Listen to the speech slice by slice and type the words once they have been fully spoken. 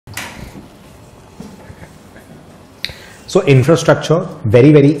So infrastructure,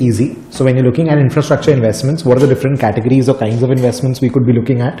 very, very easy. So when you're looking at infrastructure investments, what are the different categories or kinds of investments we could be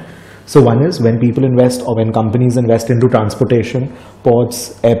looking at? So one is when people invest or when companies invest into transportation,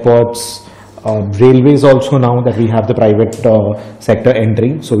 ports, airports, railways also, now that we have the private sector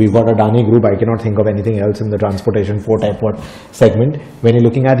entering. So we've got a Adani group. I cannot think of anything else in the transportation, port, airport segment. When you're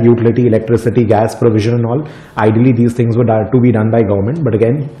looking at utility, electricity, gas provision and all, ideally these things would have to be done by government. But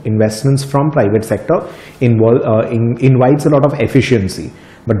again, investments from private sector invites a lot of efficiency.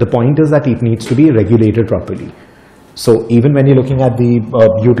 But the point is that it needs to be regulated properly. So even when you're looking at the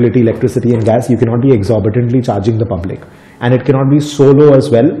utility, electricity and gas, you cannot be exorbitantly charging the public. And it cannot be so low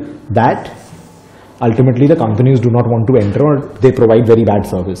as well that ultimately the companies do not want to enter or they provide very bad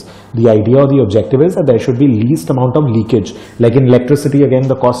service. The idea or the objective is that there should be least amount of leakage. Like in electricity, again,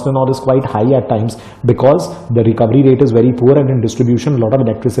 the cost and all is quite high at times because the recovery rate is very poor, and in distribution, a lot of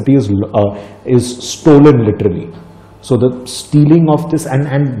electricity is stolen literally. So the stealing of this,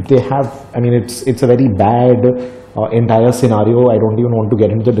 and they have, I mean, it's a very bad entire scenario. I don't even want to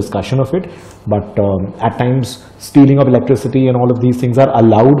get into the discussion of it, but at times stealing of electricity and all of these things are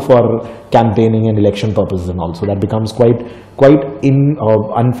allowed for campaigning and election purposes and all. So that becomes quite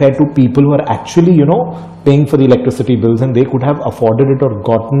unfair to people who are actually, you know, paying for the electricity bills, and they could have afforded it or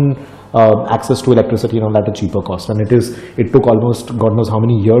gotten access to electricity and all at a cheaper cost. And it took almost God knows how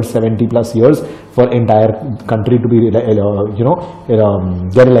many years, 70 plus years, for entire country to be you know,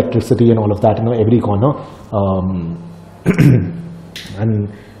 get electricity and all of that, you know, every corner. And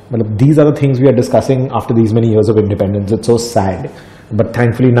well, these are the things we are discussing after these many years of independence. It's so sad, but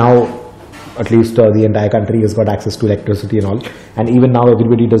thankfully now at least the entire country has got access to electricity and all, and even now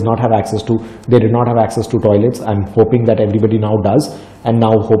everybody does not have access to, they did not have access to toilets. I'm hoping that everybody now does, and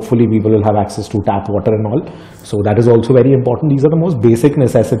now hopefully people will have access to tap water and all. So that is also very important. These are the most basic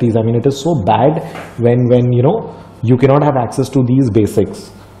necessities. I mean, it is so bad when you know, you cannot have access to these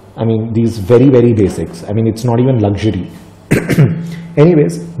basics. I mean, these very, very basics. I mean, it's not even luxury.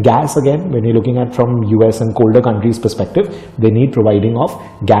 Anyways, gas, again, when you're looking at from US and colder countries perspective, they need providing of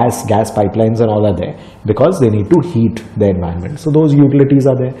gas pipelines and all are there because they need to heat the environment. So those utilities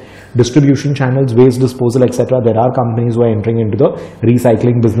are there. Distribution channels, waste disposal, etc. There are companies who are entering into the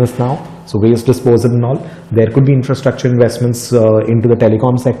recycling business now. So waste disposal and all. There could be infrastructure investments into the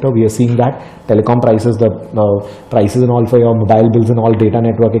telecom sector. We are seeing that telecom prices, the prices and all for your mobile bills and all, data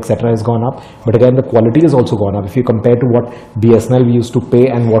network, etc. has gone up. But again, the quality has also gone up. If you compare to what BSNL we used to pay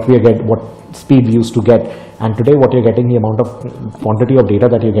and what speed we used to get, and today what you're getting, the amount of quantity of data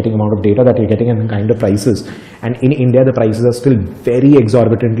that you're getting, amount of data that you're getting, and the kind of prices. And in India, the prices are still very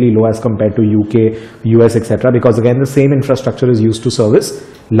exorbitantly low as compared to UK, US, etc. Because again, the same infrastructure is used to service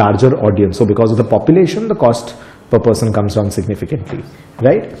larger audience. So because of the population, the cost per person comes down significantly,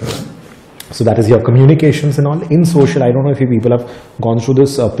 right? So that is your communications and all. In social, I don't know if you people have gone through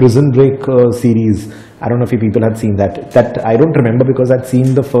this Prison Break series. I don't know if you people had seen that. That I don't remember because I'd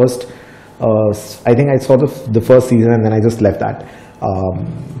seen the first, I think I saw the first season and then I just left that.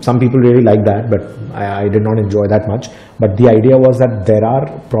 Some people really like that, but I did not enjoy that much. But the idea was that there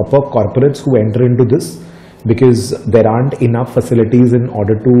are proper corporates who enter into this because there aren't enough facilities in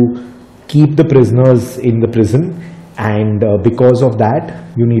order to keep the prisoners in the prison. And because of that,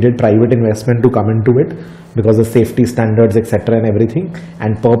 you needed private investment to come into it because of safety standards, etc. and everything.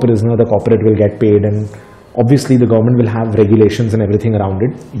 And per prisoner, the corporate will get paid, and obviously the government will have regulations and everything around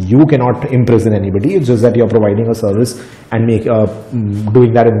it. You cannot imprison anybody. It's just that you're providing a service and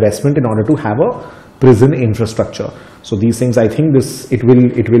doing that investment in order to have a prison infrastructure. So these things, I think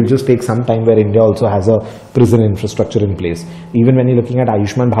it will just take some time where India also has a prison infrastructure in place. Even when you're looking at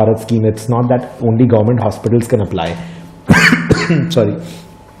Ayushman Bharat scheme, it's not that only government hospitals can apply. Sorry,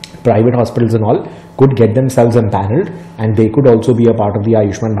 private hospitals and all could get themselves empaneled, and they could also be a part of the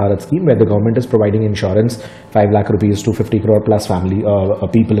Ayushman Bharat scheme where the government is providing insurance, 5 lakh rupees to 50 crore plus family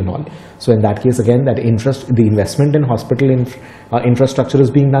people and all. So in that case, again, that the investment in hospital infrastructure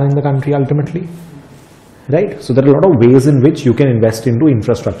is being done in the country ultimately. Right? So there are a lot of ways in which you can invest into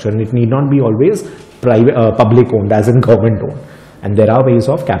infrastructure, and it need not be always private, public owned, as in government owned. And there are ways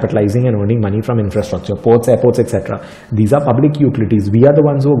of capitalizing and earning money from infrastructure, ports, airports, etc. These are public utilities. We are the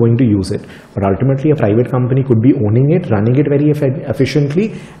ones who are going to use it. But ultimately, a private company could be owning it, running it very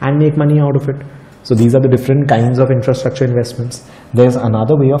efficiently, and make money out of it. So these are the different kinds of infrastructure investments. There's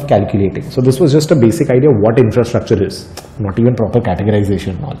another way of calculating. So this was just a basic idea of what infrastructure is, not even proper categorization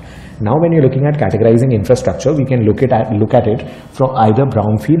and all. Now when you're looking at categorizing infrastructure, we can look at it from either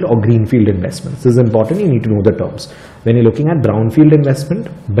brownfield or greenfield investments. This is important, you need to know the terms. When you're looking at brownfield investment,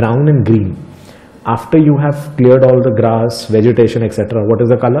 brown and green, after you have cleared all the grass, vegetation, etc., what is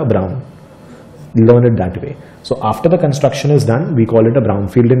the color? Brown. learn it that way. So after the construction is done, we call it a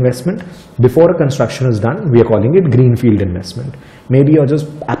brownfield investment. Before a construction is done, we are calling it greenfield investment. Maybe you're just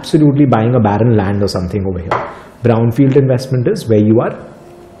absolutely buying a barren land or something over here. Brownfield investment is where you are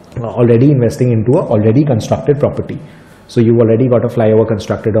already investing into a already constructed property. So you've already got a flyover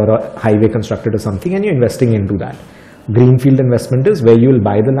constructed or a highway constructed or something, and you're investing into that. Greenfield investment is where you will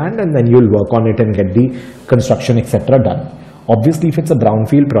buy the land and then you will work on it and get the construction, etc. done. Obviously, if it's a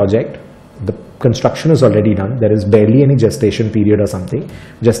brownfield project, the construction is already done. There is barely any gestation period or something.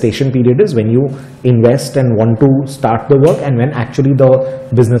 Gestation period is when you invest and want to start the work and when actually the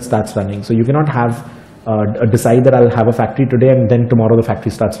business starts running. So you cannot have decide that I'll have a factory today and then tomorrow the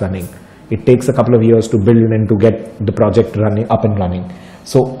factory starts running. It takes a couple of years to build and to get the project running up and running.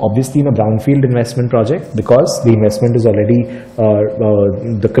 So obviously in a brownfield investment project, because the investment is already,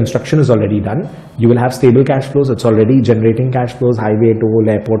 the construction is already done, you will have stable cash flows. It's already generating cash flows, highway, toll,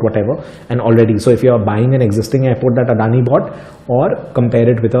 airport, whatever, and already. So if you are buying an existing airport that Adani bought, or compare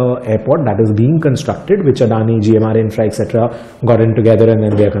it with an airport that is being constructed, which Adani, GMR Infra, etc. got in together and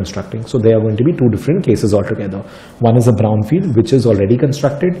then they are constructing. So they are going to be two different cases altogether. One is a brownfield, which is already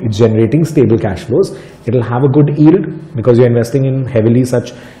constructed. It's generating stable cash flows. It will have a good yield because you're investing in heavily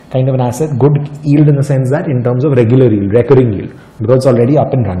such kind of an asset. Good yield in the sense that in terms of regular yield, recurring yield, because it's already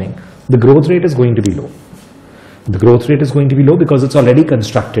up and running. The growth rate is going to be low. The growth rate is going to be low because it's already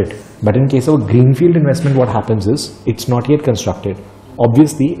constructed. But in case of a greenfield investment, what happens is it's not yet constructed.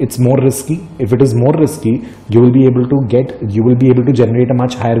 Obviously, it's more risky. If it is more risky, you will be able to generate a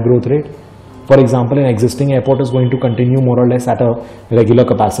much higher growth rate. For example, an existing airport is going to continue more or less at a regular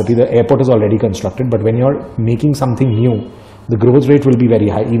capacity. The airport is already constructed, but when you're making something new, the growth rate will be very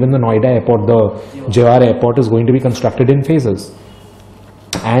high. Even the Noida airport, the Jewar airport is going to be constructed in phases.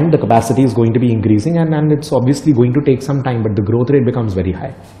 And the capacity is going to be increasing and it's obviously going to take some time, but the growth rate becomes very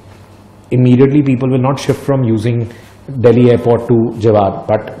high. Immediately people will not shift from using Delhi airport to Jewar,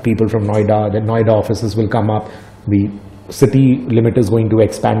 but people from Noida, the Noida offices will come up, the city limit is going to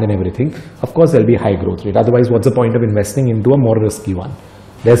expand and everything. Of course, there will be high growth rate. Otherwise, what's the point of investing into a more risky one?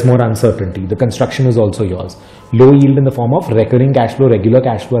 There's more uncertainty. The construction is also yours. Low yield in the form of recurring cash flow, regular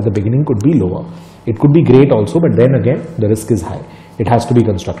cash flow at the beginning could be lower. It could be great also, but then again, the risk is high. It has to be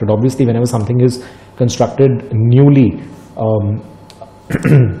constructed. Obviously, whenever something is constructed newly,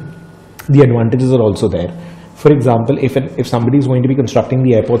 the advantages are also there. For example, if somebody is going to be constructing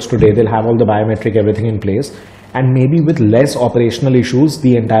the airports today, they'll have all the biometric, everything in place, and maybe with less operational issues,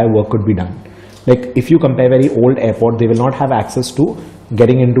 the entire work could be done. Like if you compare very old airport, they will not have access to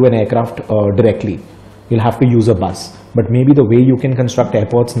getting into an aircraft directly. You'll have to use a bus. But maybe the way you can construct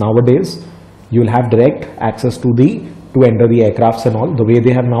airports nowadays, you'll have direct access to enter the aircrafts and all. The way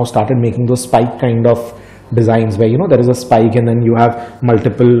they have now started making those spike kind of designs where, you know, there is a spike and then you have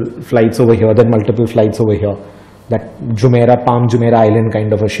multiple flights over here, then multiple flights over here. That Palm Jumeirah Island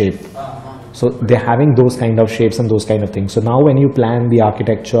kind of a shape. So they're having those kind of shapes and those kind of things. So now when you plan the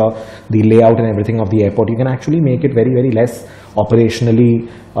architecture, the layout and everything of the airport, you can actually make it very, very less operationally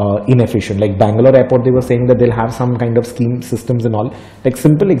inefficient. Like Bangalore airport, they were saying that they'll have some kind of scheme systems and all. Like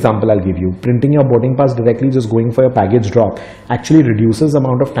simple example I'll give you. Printing your boarding pass directly, just going for your package drop, actually reduces the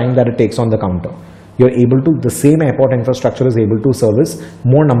amount of time that it takes on the counter. You're able to, the same airport infrastructure is able to service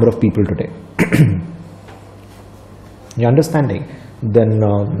more number of people today. You understanding? Then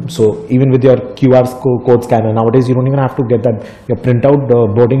so even with your QR code scanner nowadays, you don't even have to get that. Your printout,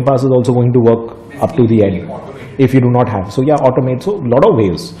 the boarding pass is also going to work up to the end if you do not have. So yeah, automate. So a lot of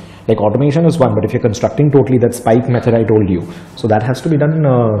ways. Like automation is one, but if you're constructing totally, that spike method I told you, so that has to be done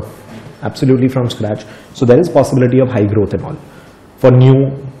absolutely from scratch. So there is possibility of high growth and all for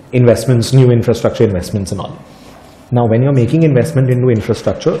new investments, new infrastructure investments and all. Now when you're making investment into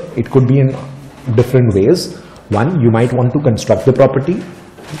infrastructure, it could be in different ways. One, you might want to construct the property,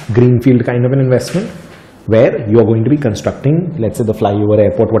 greenfield kind of an investment, where you are going to be constructing, let's say the flyover,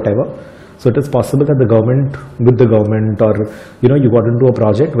 airport, whatever. So it is possible that the government, with the government, or you know, you got into a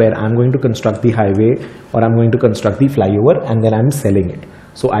project where I'm going to construct the highway or I'm going to construct the flyover and then I'm selling it.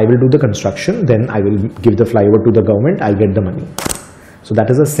 So I will do the construction, then I will give the flyover to the government, I get the money. So that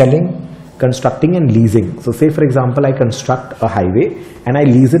is a selling, constructing and leasing. So say for example, I construct a highway and I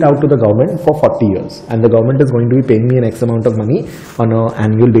lease it out to the government for 40 years and the government is going to be paying me an X amount of money on an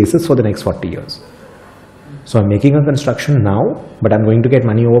annual basis for the next 40 years. So I'm making a construction now, but I'm going to get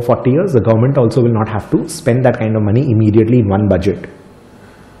money over 40 years. The government also will not have to spend that kind of money immediately in one budget.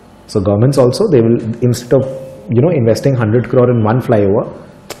 So governments also, they will, instead of, you know, investing 100 crore in one flyover,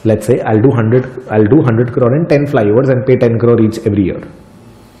 let's say I'll do 100 crore in 10 flyovers and pay 10 crore each every year.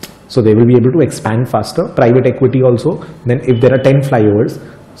 So they will be able to expand faster. Private equity also, then if there are 10 flyovers,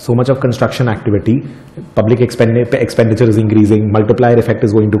 So much of construction activity, public expenditure is increasing, multiplier effect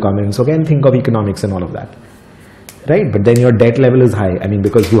is going to come in. So again, think of economics and all of that, right? But then your debt level is high. I mean,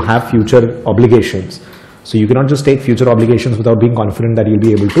 because you have future obligations. So you cannot just take future obligations without being confident that you'll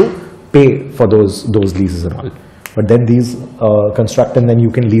be able to pay for those leases and all. But then these construct and then you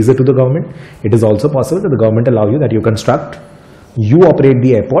can lease it to the government. It is also possible that the government allow you that you construct, you operate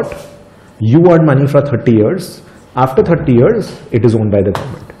the airport, you earn money for 30 years. After 30 years, it is owned by the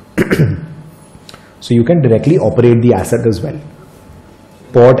government. So you can directly operate the asset as well.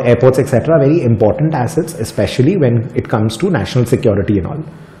 Port, airports, etc. very important assets, especially when it comes to national security and all.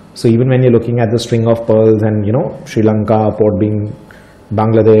 So even when you're looking at the string of pearls and, you know, Sri Lanka, port being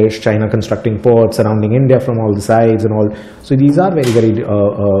Bangladesh, China constructing ports surrounding India from all the sides and all. So these are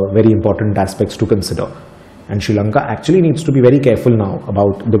very important aspects to consider. And Sri Lanka actually needs to be very careful now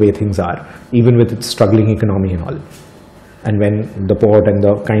about the way things are, even with its struggling economy and all. And when the port and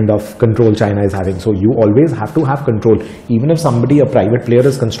the kind of control China is having. So you always have to have control. Even if somebody, a private player,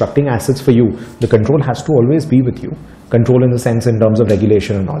 is constructing assets for you, the control has to always be with you. Control in the sense in terms of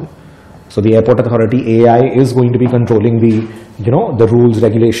regulation and all. So the airport authority, AI, is going to be controlling the, you know, the rules,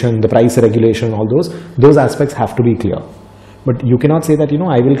 regulation, the price regulation, all those aspects have to be clear. But you cannot say that, you know,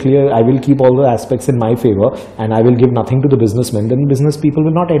 I will keep all the aspects in my favor and I will give nothing to the businessmen. Then business people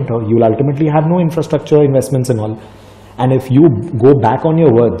will not enter. You will ultimately have no infrastructure investments and all. And if you go back on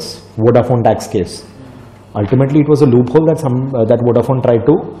your words, Vodafone tax case, ultimately it was a loophole that that Vodafone tried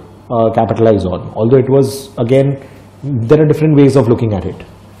to capitalize on. Although it was, again, there are different ways of looking at it.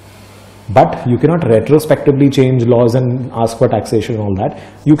 But you cannot retrospectively change laws and ask for taxation and all that.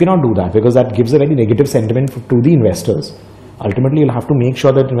 You cannot do that because that gives a very negative sentiment to the investors. Ultimately, you'll have to make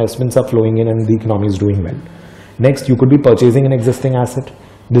sure that investments are flowing in and the economy is doing well. Next, you could be purchasing an existing asset.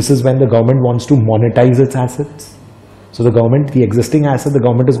 This is when the government wants to monetize its assets. So the existing asset, the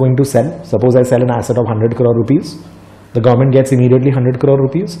government is going to sell. Suppose I sell an asset of 100 crore rupees. The government gets immediately 100 crore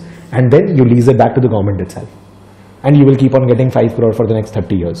rupees and then you lease it back to the government itself. And you will keep on getting 5 crore for the next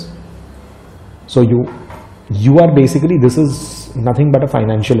 30 years. So you are basically, this is nothing but a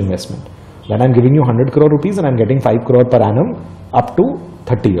financial investment. That I'm giving you 100 crore rupees and I'm getting 5 crore per annum up to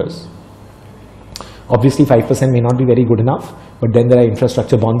 30 years. Obviously 5% may not be very good enough, but then there are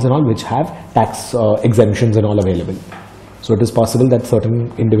infrastructure bonds and all which have tax exemptions and all available. So it is possible that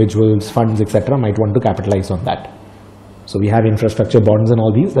certain individuals, funds, etc. might want to capitalize on that. So we have infrastructure bonds and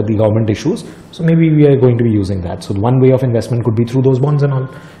all these that the government issues. So maybe we are going to be using that. So one way of investment could be through those bonds and all,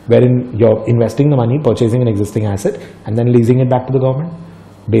 wherein you're investing the money, purchasing an existing asset and then leasing it back to the government.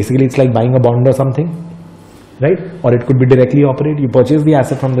 Basically, it's like buying a bond or something, right? Or it could be directly operate. You purchase the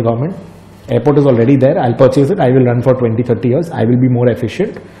asset from the government. Airport is already there. I'll purchase it. I will run for 20, 30 years. I will be more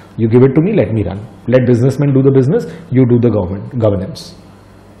efficient. You give it to me, let me run. Let businessmen do the business. You do the governance.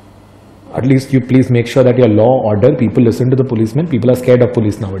 At least you please make sure that your law, order, people listen to the policemen. People are scared of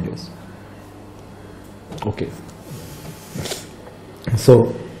police nowadays. Okay. So,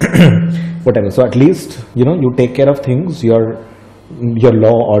 whatever. So at least, you know, you take care of things, your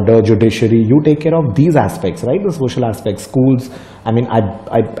law, order, judiciary, you take care of these aspects, right? The social aspects, schools. I mean,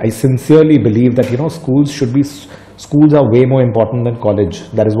 I sincerely believe that, you know, schools are way more important than college.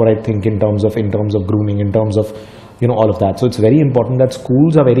 That is what I think in terms of grooming, in terms of, you know, all of that. So it's very important that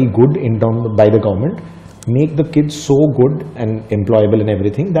schools are very good by the government, make the kids so good and employable and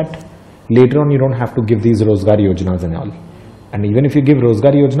everything that later on you don't have to give these Rozgar Yojanas and all. And even if you give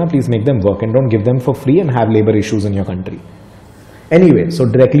Rozgar Yojana, please make them work and don't give them for free and have labor issues in your country. Anyway, so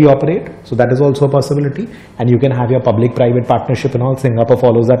directly operate. So that is also a possibility. And you can have your public-private partnership and all. Singapore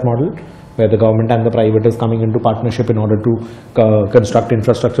follows that model where the government and the private is coming into partnership in order to construct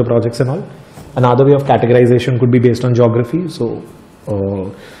infrastructure projects and all. Another way of categorization could be based on geography. So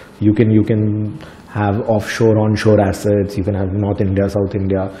you can have offshore, onshore assets. You can have North India, South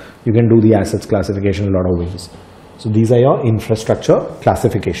India. You can do the assets classification in a lot of ways. So these are your infrastructure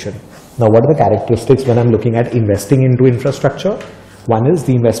classification. Now, what are the characteristics when I'm looking at investing into infrastructure? One is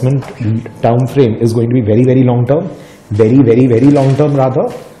the investment term frame is going to be very, very long term. Very, very, very long term rather.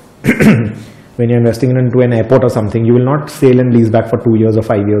 When you're investing into an airport or something, you will not sell and lease back for 2 years or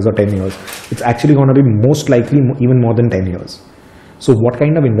 5 years or 10 years. It's actually going to be most likely even more than 10 years. So what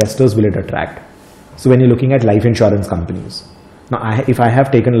kind of investors will it attract? So when you're looking at life insurance companies. Now, if I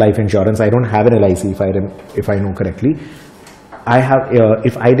have taken life insurance, I don't have an LIC if I know correctly.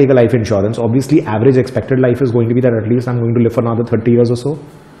 If I take a life insurance, obviously average expected life is going to be that at least I'm going to live for another 30 years or so.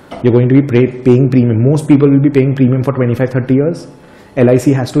 You're going to be paying premium. Most people will be paying premium for 25, 30 years.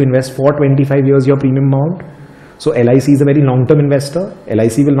 LIC has to invest for 25 years your premium amount. So LIC is a very long-term investor.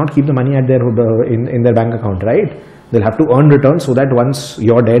 LIC will not keep the money at in their bank account, right? They'll have to earn returns so that once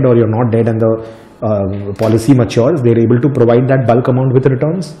you're dead or you're not dead and the policy matures, they're able to provide that bulk amount with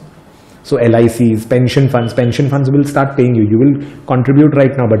returns. So LICs, pension funds will start paying you. You will contribute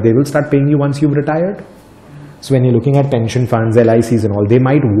right now, but they will start paying you once you've retired. So when you're looking at pension funds, LICs and all, they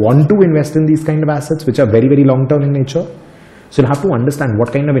might want to invest in these kind of assets, which are very, very long-term in nature. So you'll have to understand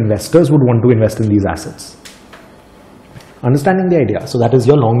what kind of investors would want to invest in these assets. Understanding the idea. So that is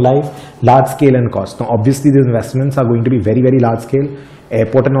your long life, large scale and cost. Now obviously these investments are going to be very, very large scale.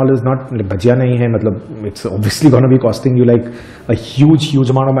 Airport and all is not, bhajiya nahi hai, matlab, it's obviously going to be costing you like a huge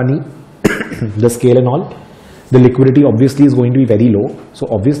amount of money. The scale and all. The liquidity obviously is going to be very low. So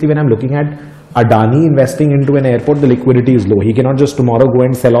obviously when I'm looking at Adani investing into an airport, the liquidity is low. He cannot just tomorrow go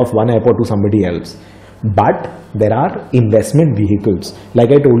and sell off one airport to somebody else. But there are investment vehicles. Like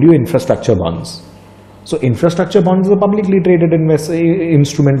I told you, infrastructure bonds. So infrastructure bonds is a publicly traded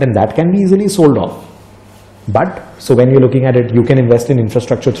instrument and that can be easily sold off. But, so when you're looking at it, you can invest in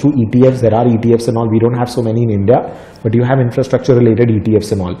infrastructure through ETFs. There are ETFs and all. We don't have so many in India, but you have infrastructure related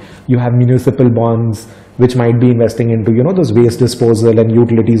ETFs and all. You have municipal bonds, which might be investing into, you know, those waste disposal and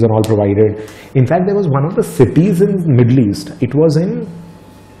utilities and all provided. In fact, there was one of the cities in Middle East. It was in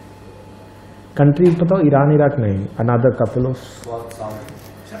countries, Iran, Iraq, nahi, another couple of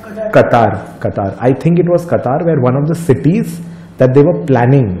Qatar. I think it was Qatar, where one of the cities that they were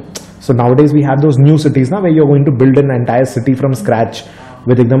planning. So nowadays we have those new cities now where you're going to build an entire city from scratch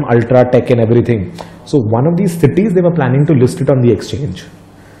with them ultra tech and everything. So one of these cities, they were planning to list it on the exchange.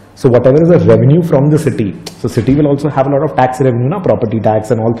 So whatever is the revenue from the city, so city will also have a lot of tax revenue, na, property tax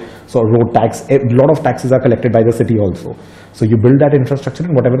and all, so road tax, a lot of taxes are collected by the city also. So you build that infrastructure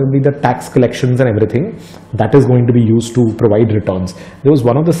and whatever will be the tax collections and everything, that is going to be used to provide returns. There was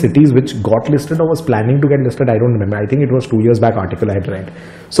one of the cities which got listed or was planning to get listed, I don't remember, I think it was 2 years back article I had read.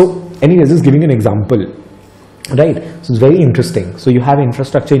 So anyways, just giving an example, right? So it's very interesting. So you have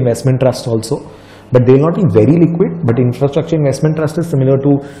infrastructure investment trust also. But they will not be very liquid, but infrastructure investment trust is similar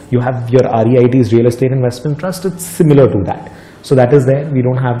to, you have your REIT's real estate investment trust, it's similar to that. So that is there. We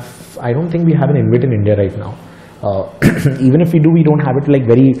don't have, I don't think we have an InvIT in India right now. Even if we do, we don't have it like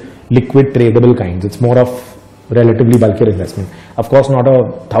very liquid tradable kinds. It's more of relatively bulkier investment. Of course, not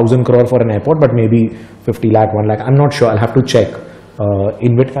 1,000 crore for an airport, but maybe 50 lakh, 1 lakh. I'm not sure. I'll have to check.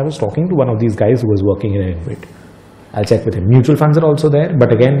 InvIT, I was talking to one of these guys who was working in an InvIT. I'll check with him. Mutual funds are also there,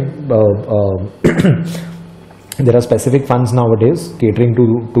 but again, there are specific funds nowadays catering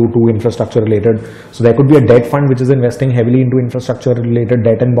to infrastructure related. So there could be a debt fund which is investing heavily into infrastructure related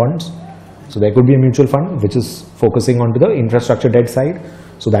debt and bonds. So there could be a mutual fund which is focusing onto the infrastructure debt side.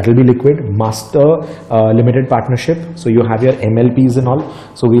 So that will be liquid. Master limited partnership. So you have your MLPs and all.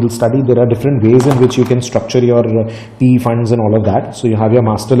 So we'll study, there are different ways in which you can structure your PE funds and all of that. So you have your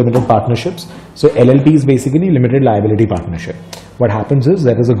master limited partnerships. So LLP is basically limited liability partnership. What happens is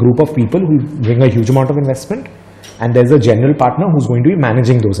there is a group of people who bring a huge amount of investment and there's a general partner who's going to be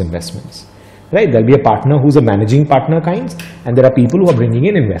managing those investments. Right? There'll be a partner who's a managing partner kinds and there are people who are bringing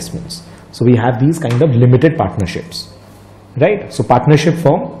in investments. So we have these kind of limited partnerships. Right? So partnership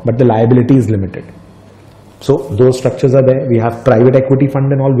firm, but the liability is limited. So those structures are there. We have private equity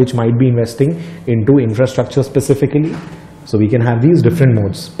fund and all which might be investing into infrastructure specifically. So we can have these different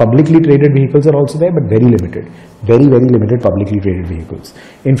modes. Publicly traded vehicles are also there, but very limited. Very, very limited publicly traded vehicles.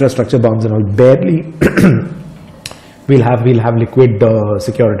 Infrastructure bonds and all barely we'll have liquid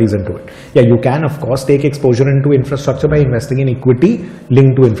securities into it. Yeah, you can of course take exposure into infrastructure by investing in equity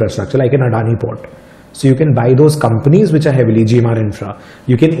linked to infrastructure like an Adani port. So you can buy those companies which are heavily GMR infra.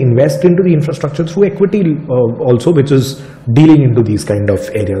 You can invest into the infrastructure through equity also, which is dealing into these kind of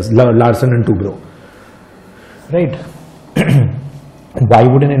areas, Larsen and Toubro. Right? Why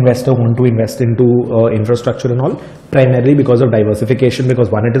would an investor want to invest into infrastructure and all? Primarily because of diversification, because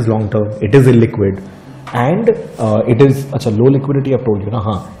one, it is long term, it is illiquid, and it is low liquidity. I've told you,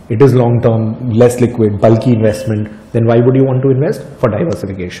 it is long term, less liquid, bulky investment. Then why would you want to invest? For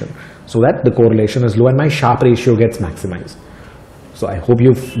diversification, so that the correlation is low and my Sharpe ratio gets maximized. So I hope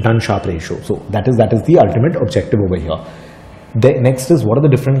you've done Sharpe ratio. So that is the ultimate objective over here. The next is, what are the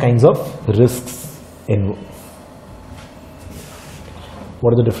different kinds of risks in?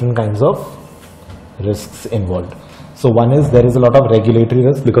 What are the different kinds of risks involved? So one is, there is a lot of regulatory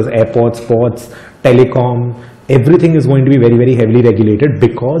risk because airports, ports, telecom, everything is going to be very, very heavily regulated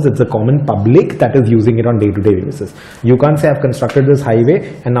because it's a common public that is using it on day-to-day basis. You can't say I've constructed this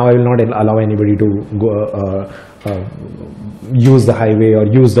highway and now I will not allow anybody to go use the highway or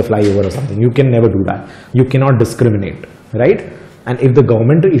use the flyover or something. You can never do that. You cannot discriminate, right? And if the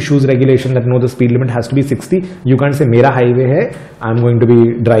government issues regulation that no, the speed limit has to be 60, you can't say mera highway hai, I'm going to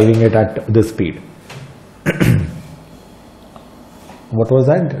be driving it at this speed. what was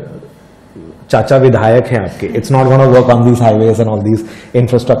that? Chacha Vidhayak hai aapke. It's not going to work on these highways and all these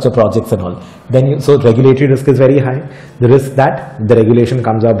infrastructure projects and all. Then so regulatory risk is very high. The risk that the regulation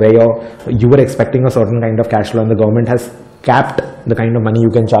comes up where you were expecting a certain kind of cash flow and the government has capped the kind of money you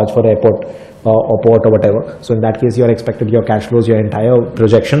can charge for airport or port or whatever. So in that case, you are expected your cash flows, your entire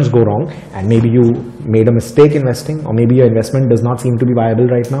projections go wrong, and maybe you made a mistake investing, or maybe your investment does not seem to be viable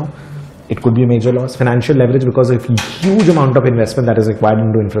right now. It could be a major loss. Financial leverage, because of a huge amount of investment that is required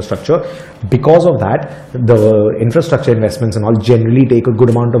into infrastructure. Because of that, the infrastructure investments and all generally take a good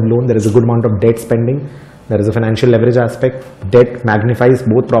amount of loan. There is a good amount of debt spending. There is a financial leverage aspect. Debt magnifies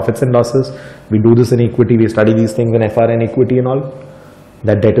both profits and losses. We do this in equity. We study these things in FR and equity and all.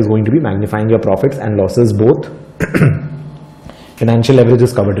 That debt is going to be magnifying your profits and losses both. Financial leverage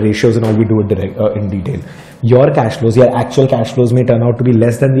is covered. Ratios and all we do it in detail. Your cash flows, your actual cash flows may turn out to be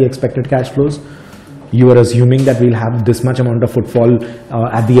less than the expected cash flows. You are assuming that we'll have this much amount of footfall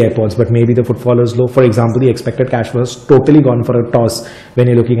at the airports, but maybe the footfall is low. For example, the expected cash flow has totally gone for a toss when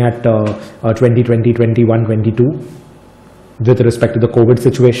you're looking at 2020, 21, 22 with respect to the COVID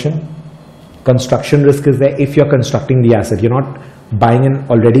situation. Construction risk is there if you're constructing the asset. You're not buying an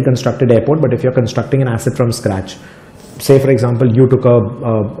already constructed airport, but if you're constructing an asset from scratch. Say, for example, you took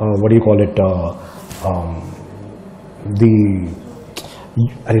what do you call it?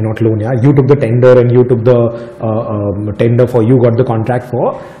 You took the tender and you took the tender for, you got the contract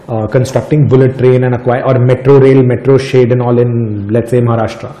for constructing bullet train and or metro rail, metro shade and all in, let's say,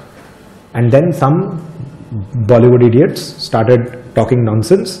 Maharashtra. And then some Bollywood idiots started talking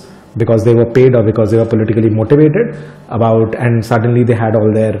nonsense because they were paid or because they were politically motivated about, and suddenly they had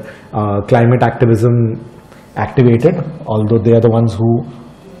all their climate activism activated, although they are the ones who,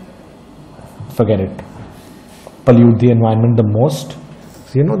 forget it, pollute the environment the most.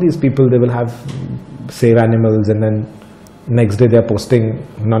 So, you know, these people, they will have save animals, and then next day they're posting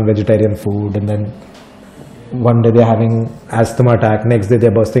non-vegetarian food, and then one day they're having asthma attack, next day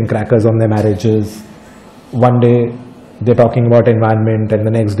they're bursting crackers on their marriages, one day they're talking about environment, and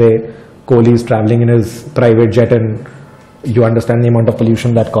the next day Kohli is traveling in his private jet, and you understand the amount of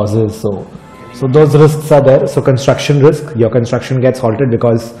pollution that causes. So those risks are there. So construction risk, your construction gets halted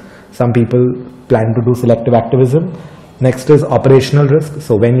because some people plan to do selective activism. Next is operational risk.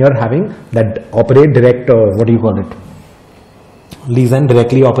 So when you're having that operate direct, what do you call it? Lease and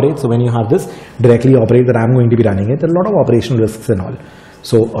directly operate. So when you have this directly operate that I'm going to be running it, there are a lot of operational risks and all.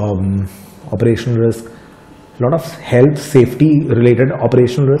 So operational risk, a lot of health, safety related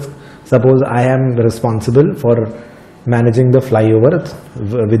operational risk. Suppose I am responsible for managing the flyover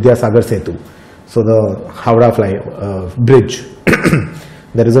Vidyasagar Setu. So the Howrah bridge.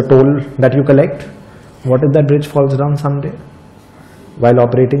 There is a toll that you collect. What if that bridge falls down someday while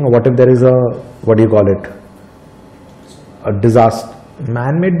operating? Or what if there is a, what do you call it, a disaster,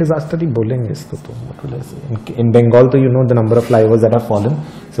 man-made disaster hi bolenge isko to, what will I say? In Bengal, you know the number of flyovers that have fallen.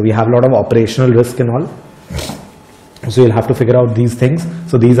 So we have a lot of operational risk and all. So you'll have to figure out these things.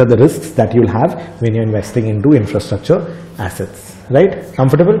 So these are the risks that you'll have when you're investing into infrastructure assets. Right?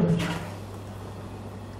 Comfortable?